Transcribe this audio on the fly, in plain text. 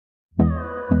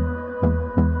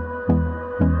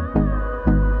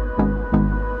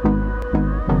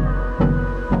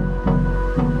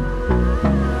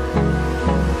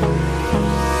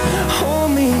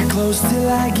close till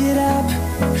I get up.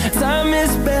 Time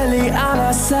is barely on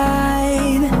our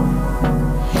side.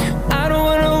 I don't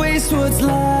wanna waste what's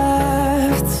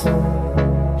left.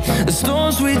 The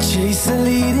storms we chase are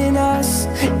leading us,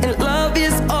 and love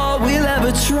is all we'll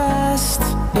ever trust.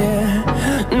 Yeah,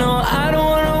 no, I don't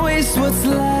wanna waste what's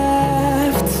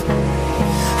left.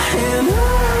 And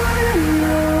on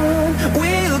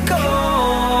we'll go,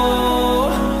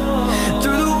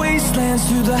 through the wastelands,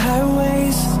 through the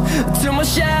highways, till my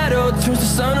shadow turns to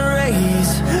sun rays.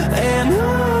 And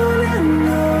on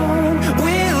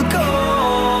we'll go,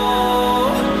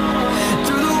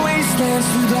 through the wastelands,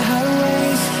 through the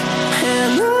highways,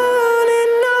 and on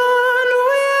we'll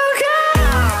go.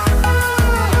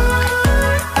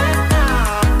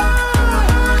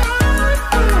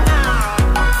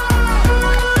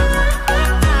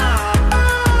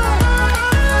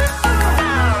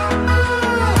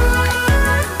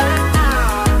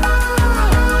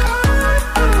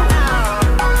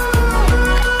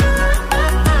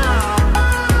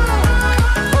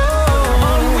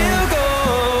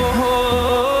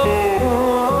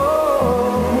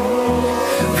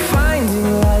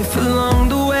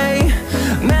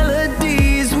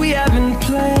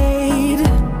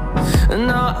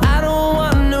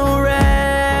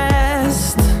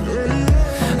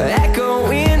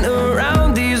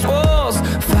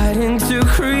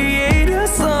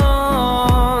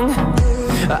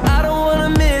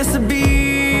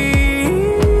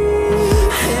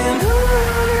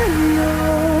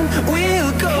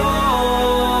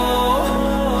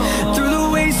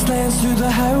 Through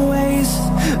the highways,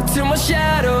 till my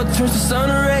shadow turns to sun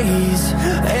rays.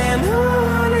 And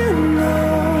on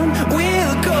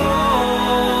we'll go,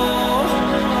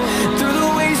 through the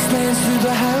wastelands, through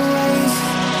the highways,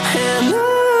 and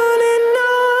on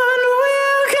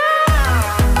we'll go.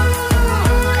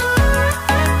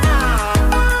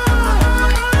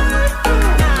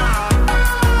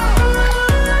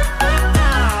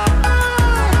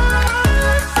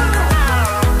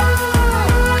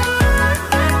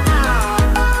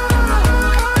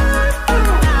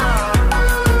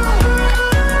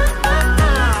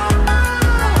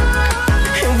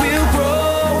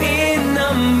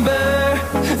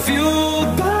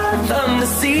 Fueled by them to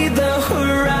see the